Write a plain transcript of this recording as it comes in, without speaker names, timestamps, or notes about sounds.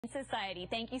Society.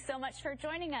 Thank you so much for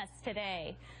joining us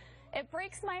today. It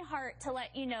breaks my heart to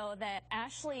let you know that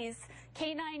Ashley's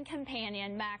canine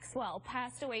companion, Maxwell,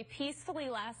 passed away peacefully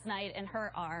last night in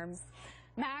her arms.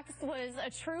 Max was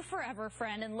a true forever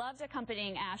friend and loved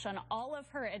accompanying Ash on all of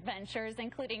her adventures,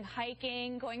 including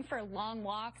hiking, going for long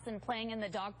walks, and playing in the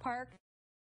dog park.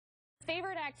 His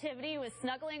favorite activity was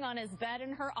snuggling on his bed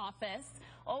in her office,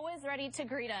 always ready to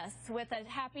greet us with a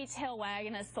happy tail wag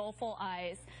and his soulful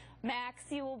eyes. Max,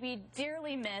 you will be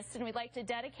dearly missed, and we'd like to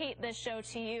dedicate this show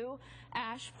to you.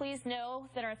 Ash, please know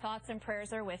that our thoughts and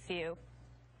prayers are with you.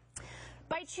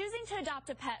 By choosing to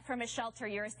adopt a pet from a shelter,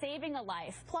 you're saving a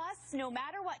life. Plus, no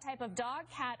matter what type of dog,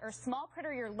 cat, or small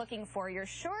critter you're looking for, you're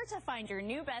sure to find your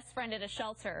new best friend at a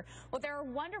shelter. Well, there are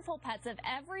wonderful pets of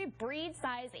every breed,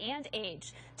 size, and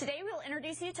age. Today, we'll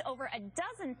introduce you to over a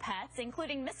dozen pets,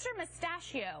 including Mr.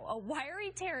 Mustachio, a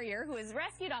wiry terrier who was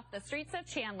rescued off the streets of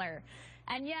Chandler.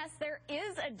 And yes, there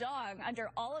is a dog under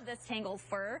all of this tangled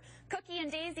fur. Cookie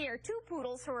and Daisy are two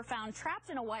poodles who were found trapped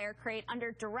in a wire crate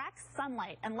under direct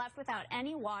sunlight and left without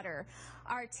any water.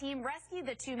 Our team rescued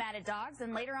the two matted dogs,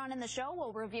 and later on in the show,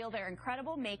 we'll reveal their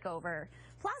incredible makeover.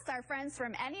 Plus, our friends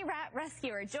from Any Rat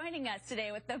Rescue are joining us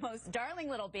today with the most darling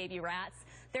little baby rats.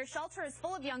 Their shelter is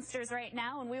full of youngsters right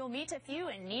now, and we will meet a few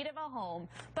in need of a home.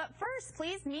 But first,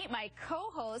 please meet my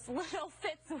co-host, little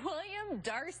Fitzwilliam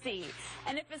Darcy.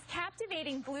 And if his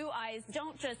captivating blue eyes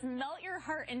don't just melt your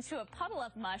heart into a puddle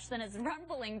of mush, then his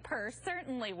rumbling purr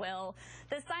certainly will.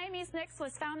 The Siamese mix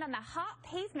was found on the hot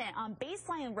pavement on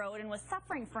Baseline Road and was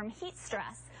suffering from heat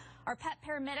stress. Our pet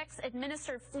paramedics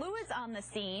administered fluids on the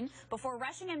scene before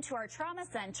rushing him to our trauma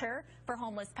center for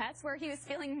homeless pets, where he was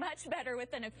feeling much better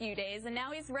within a few days, and now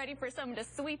he's ready for someone to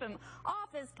sweep him off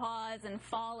his paws and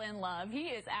fall in love. He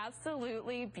is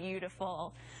absolutely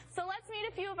beautiful. So let's meet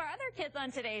a few of our other kids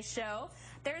on today's show.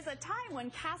 There's a time when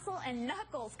Castle and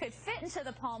Knuckles could fit into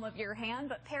the palm of your hand,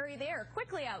 but Perry, they are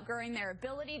quickly outgrowing their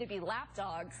ability to be lap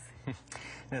dogs.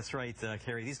 That's right,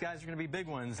 Carrie. These guys are going to be big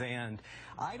ones, and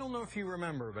I don't know if you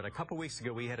remember, but a couple weeks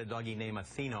ago we had a doggie named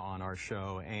Athena on our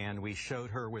show, and we showed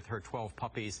her with her 12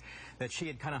 puppies that she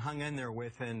had kind of hung in there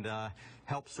with and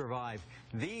helped survive.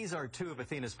 These are two of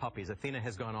Athena's puppies. Athena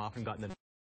has gone off and gotten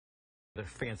a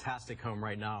fantastic home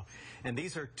right now. And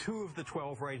these are two of the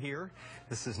 12 right here.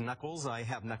 This is Knuckles. I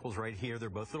have Knuckles right here. They're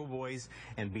both little boys,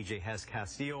 and BJ has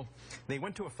Castile. They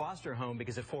went to a foster home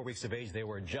because at 4 weeks of age they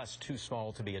were just too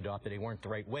small to be adopted. They weren't the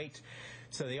right weight.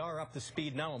 So they are up to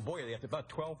speed now, and boy, they're about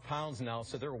 12 pounds now,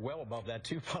 so they're well above that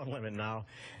 2-pound limit now.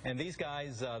 And these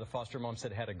guys, the foster mom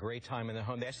said, had a great time in the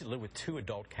home. They actually live with 2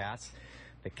 adult cats.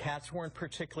 The cats weren't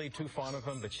particularly too fond of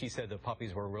them, but she said the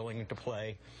puppies were willing to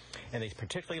play, and they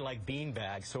particularly like bean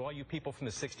bags. So all you people from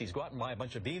the 60s, go out and buy a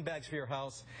bunch of bean bags for your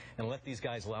house and let these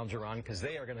guys lounge around, because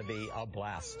they are going to be a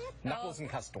blast. Knuckles and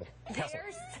Castle.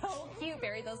 They're so cute,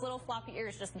 Barry. Those little floppy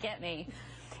ears just get me.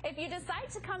 If you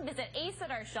decide to come visit Ace at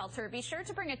our shelter, be sure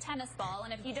to bring a tennis ball,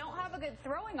 and if you don't have a good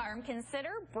throwing arm, consider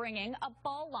bringing a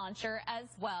ball launcher as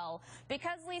well.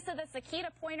 Because, Lisa, this Akita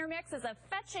Pointer Mix is a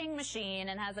fetching machine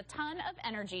and has a ton of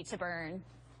energy to burn.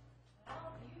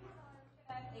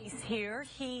 Ace here.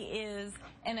 He is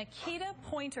an Akita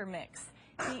Pointer Mix.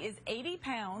 He is 80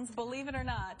 pounds. Believe it or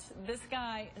not, this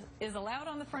guy is allowed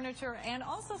on the furniture and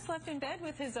also slept in bed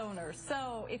with his owner.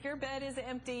 So if your bed is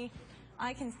empty,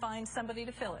 I can find somebody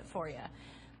to fill it for you.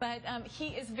 But he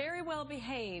is very well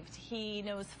behaved. He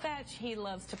knows fetch. He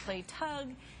loves to play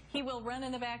tug. He will run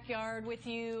in the backyard with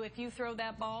you. If you throw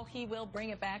that ball, he will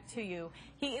bring it back to you.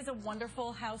 He is a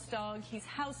wonderful house dog. He's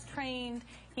house trained.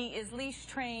 He is leash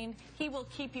trained. He will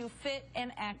keep you fit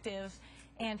and active.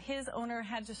 And his owner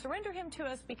had to surrender him to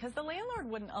us because the landlord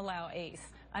wouldn't allow Ace.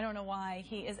 I don't know why.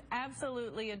 He is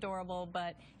absolutely adorable,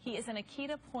 but he is an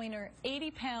Akita Pointer,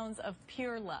 80 pounds of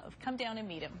pure love. Come down and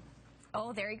meet him.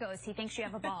 Oh, there he goes. He thinks you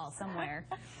have a ball somewhere.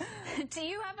 Do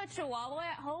you have a Chihuahua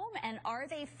at home, and are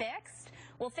they fixed?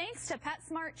 Well, thanks to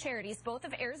PetSmart Charities, both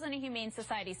of Arizona Humane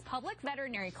Society's public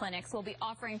veterinary clinics will be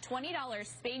offering $20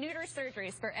 spay-neuter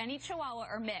surgeries for any Chihuahua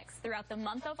or mix throughout the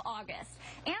month of August.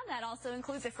 And that also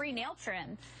includes a free nail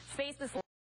trim. Space is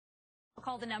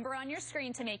Call the number on your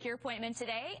screen to make your appointment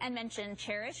today and mention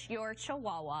Cherish Your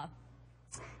Chihuahua.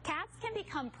 Cats can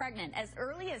become pregnant as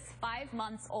early as 5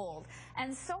 months old,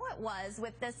 and so it was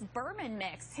with this Berman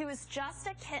mix, who was just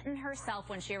a kitten herself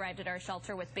when she arrived at our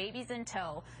shelter with babies in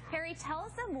tow. Harry, tell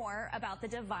us some more about the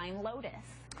Divine Lotus.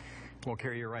 Well,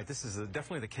 Carrie, you're right. This is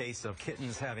definitely the case of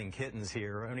kittens having kittens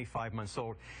here. Only 5 months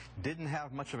old. Didn't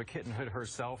have much of a kittenhood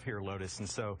herself here, Lotus, and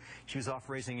so she was off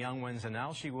raising young ones, and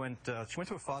now she went to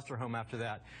a foster home after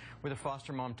that, where the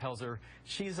foster mom tells her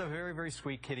she's a very, very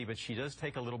sweet kitty, but she does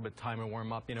take a little bit of time to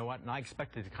warm up. You know what? And I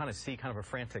expected to kind of see kind of a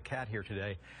frantic cat here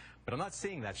today. But I'm not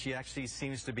seeing that. She actually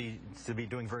seems to be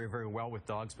doing very, very well with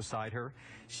dogs beside her.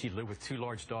 She lived with 2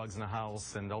 large dogs in the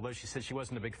house, and although she said she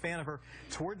wasn't a big fan of her,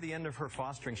 toward the end of her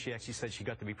fostering, she actually said she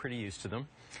got to be pretty used to them.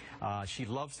 She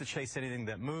loves to chase anything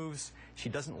that moves. She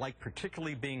doesn't like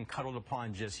particularly being cuddled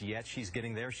upon just yet. She's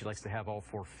getting there. She likes to have all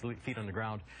 4 feet on the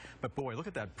ground. But boy, look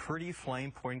at that pretty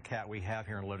flame point cat we have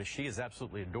here in Lotus. She is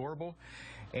absolutely adorable.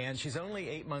 And she's only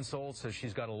 8 months old, so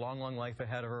she's got a long, long life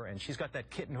ahead of her, and she's got that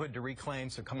kittenhood to reclaim,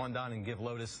 so come on down and give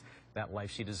Lotus that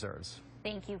life she deserves.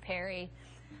 Thank you, Perry.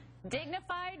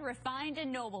 Dignified, refined,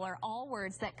 and noble are all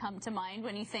words that come to mind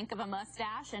when you think of a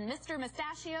mustache, and Mr.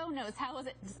 Mustachio knows how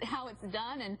it's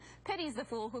done and pities the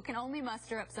fool who can only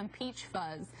muster up some peach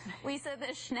fuzz. Lisa, the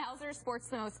Schnauzer sports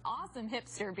the most awesome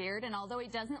hipster beard, and although he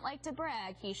doesn't like to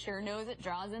brag, he sure knows it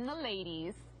draws in the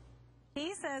ladies.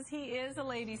 He says he is a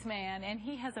ladies' man, and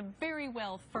he has a very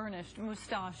well-furnished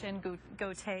mustache and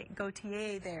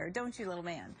goatee there, don't you, little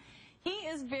man? He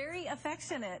is very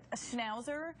affectionate, a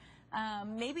Schnauzer,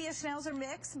 maybe a Schnauzer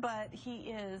mix, but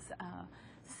he is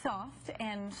soft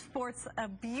and sports a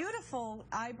beautiful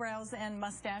eyebrows and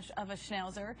mustache of a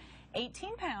Schnauzer.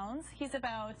 18 pounds. He's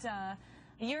about a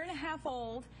year and a half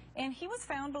old, and he was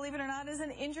found, believe it or not, as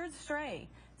an injured stray.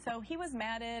 So he was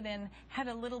matted and had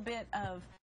a little bit of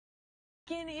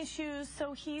skin issues,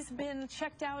 so he's been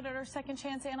checked out at our Second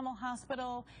Chance Animal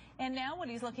Hospital, and now what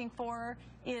he's looking for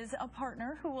is a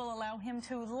partner who will allow him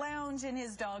to lounge in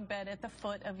his dog bed at the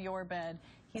foot of your bed.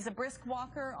 He's a brisk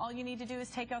walker. All you need to do is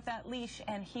take out that leash,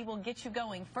 and he will get you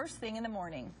going first thing in the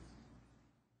morning.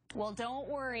 Well, don't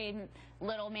worry,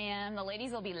 little man. The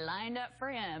ladies will be lined up for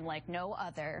him like no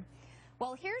other.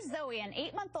 Well, here's Zoe, an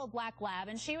 8-month-old black lab,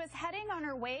 and she was heading on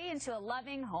her way into a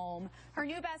loving home. Her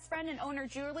new best friend and owner,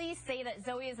 Julie, say that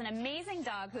Zoe is an amazing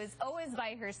dog who is always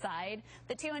by her side.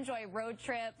 The two enjoy road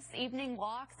trips, evening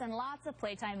walks, and lots of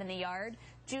playtime in the yard.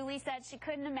 Julie said she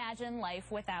couldn't imagine life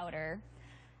without her.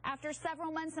 After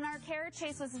several months in our care,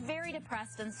 Chase was very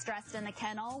depressed and stressed in the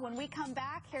kennel. When we come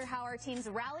back, hear how our teams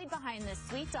rallied behind this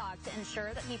sweet dog to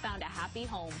ensure that he found a happy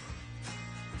home.